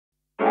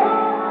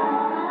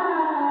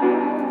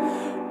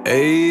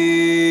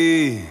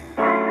Ayy.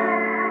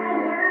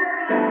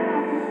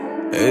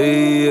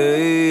 Ayy,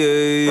 ayy,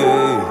 ayy,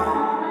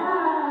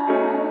 ayy.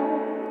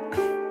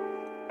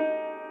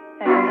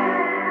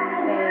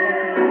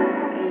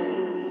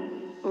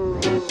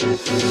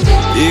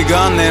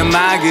 이건 내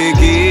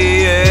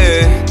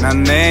막이기에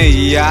난 내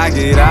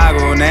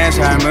이야기라고 내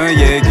삶을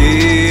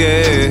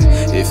얘기해.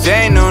 If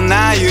ain't no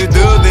now you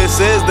do, this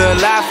is the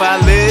life I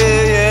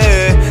live,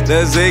 yeah.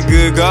 That's it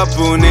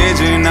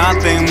그것뿐이지,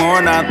 nothing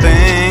more,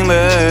 nothing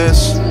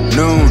less.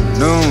 눈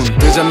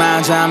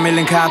뜨자마자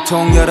밀린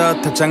카톡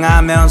열어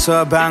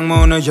답장하면서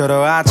방문을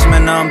열어. 아침에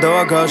너무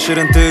더워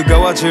거실은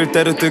뜨거워질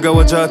대로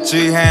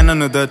뜨거워졌지.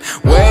 해는 어듯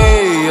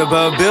way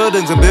above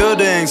buildings and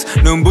buildings.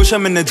 눈부셔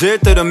민해질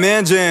대로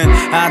민진.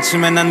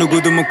 아침에 난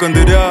누구도 못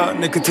건드려.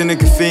 내 끝에는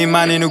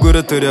커피만이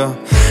누구를 뜨려.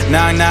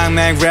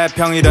 낭낭맥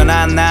랩형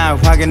일어난 나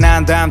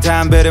확인한 다음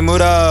담배를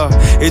물어.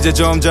 이제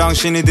좀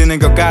정신이 드는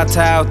것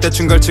같아.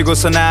 대충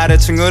걸치고서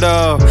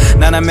아래층으로.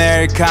 난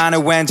아메리카노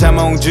웬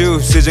자몽주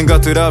시즌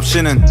것들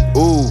없이는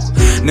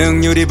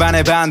능률이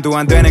반의 반도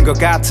안 되는 것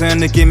같은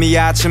느낌이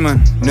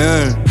아침은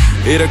늘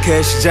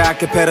이렇게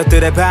시작해.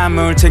 패럿들의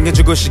밤을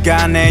챙겨주고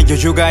시간에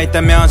여유가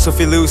있다면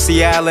소피,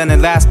 루시, 앨런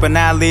and last but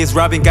not least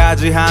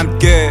로빈까지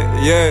함께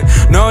yeah.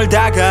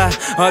 놀다가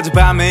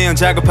어젯밤에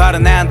연작업하러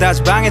난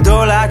다시 방에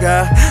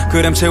돌아가.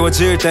 그럼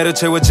채워질 대로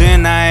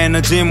채워진 나의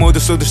에너지 모두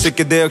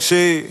쏟아붓게 돼.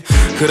 역시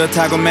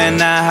그렇다고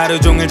맨날 하루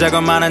종일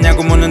작업만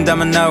하냐고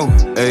묻는다면 no.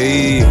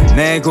 에이,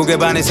 내 곡의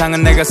반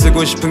이상은 내가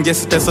쓰고 싶은 게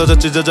쓸 때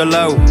써졌지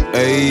저절로.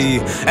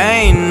 에이,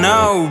 ain't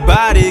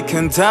nobody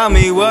can tell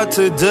me what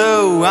to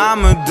do.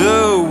 I'ma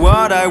do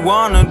what I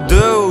wanna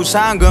do.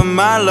 상관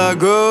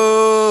말라고.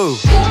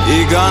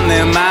 이건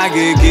내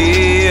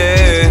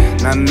막이기에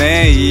난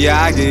내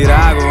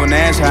이야기라고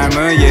내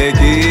삶을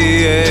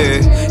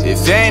얘기해.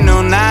 If ain't no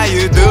now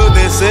you do,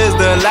 this is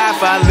the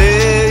life I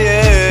live,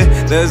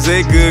 yeah. That's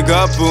it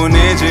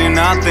그것뿐이지,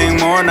 nothing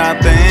more,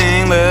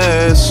 nothing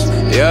less.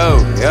 Yo,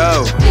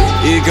 yo.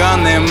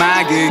 이건 내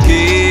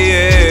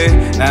막이기에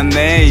난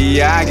내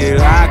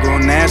이야기를 하고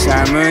내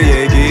삶을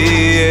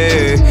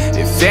얘기해.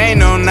 If ain't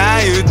no now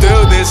you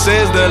do, this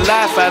is the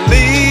life I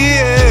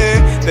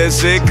live.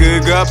 That's it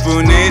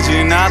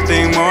그것뿐이지,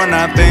 nothing more,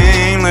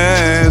 nothing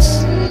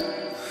less.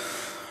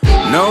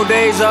 No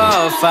days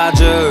off, I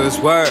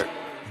just work,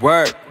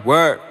 work,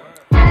 work.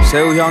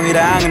 세우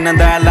형이랑은 난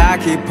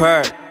달라기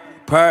perk,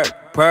 perk,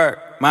 perk.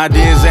 My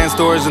ideas and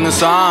stories in the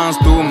songs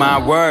through my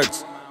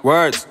words,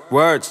 words,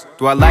 words.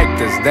 Do I like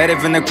this? That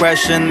even a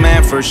question,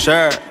 man, for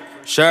sure,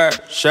 sure,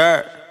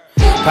 sure.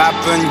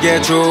 바쁜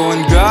게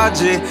좋은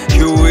거지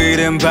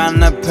휴일은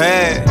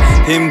반납해.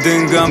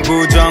 힘든 건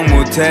부정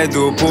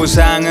못해도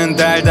보상은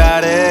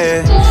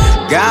달달해.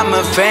 Got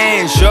my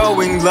fans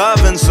showing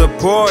love and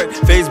support.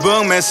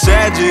 Facebook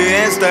메시지,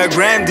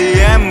 Instagram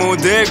DM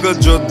못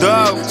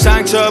읽어줘도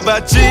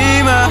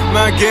상처받지마.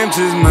 My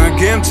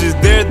kimchi's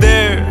they're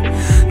there.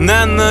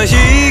 난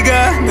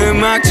너희가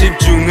음악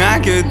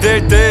집중하게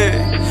될 때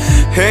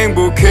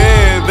행복해.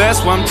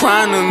 That's what I'm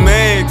trying to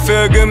make.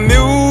 Feel good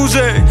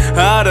music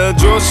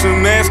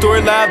알아줬음에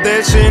Story Live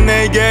대신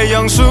내게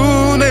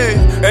영순해.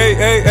 Hey,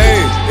 hey,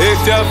 hey.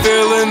 If you're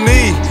feeling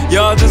me,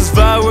 y'all just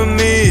vibe with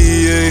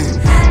me, yeah.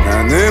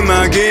 난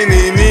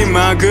음악이니 네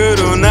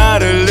음악으로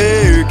나를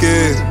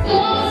읽게.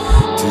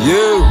 To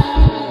you,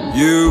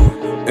 you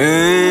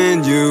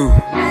and you.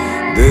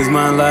 This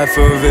my life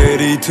of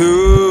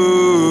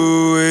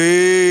 82,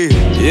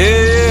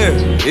 yeah.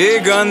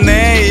 이건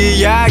내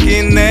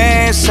이야기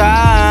내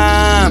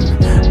삶.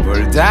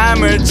 뭘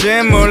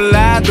담을지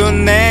몰라도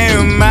내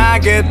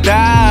음악에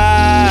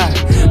다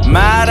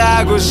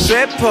말하고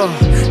싶어.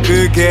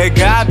 그게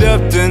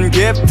가볍든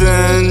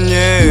깊든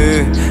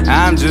yeah.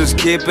 I'm just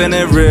keeping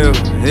it real.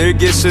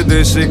 일기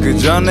쓰듯이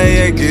그저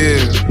내 얘기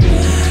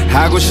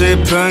하고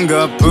싶은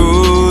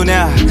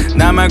것뿐이야.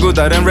 나 말고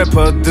다른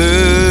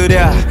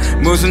래퍼들이야.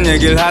 무슨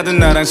얘기를 하든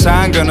나랑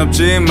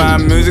상관없지. My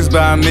music's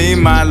by me,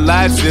 my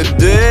life's your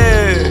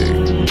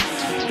dick,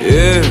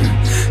 yeah.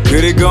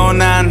 그리고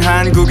난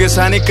한국에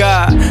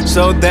사니까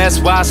So that's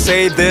why I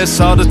say this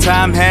all the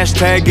time.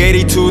 Hashtag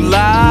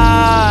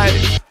 82life.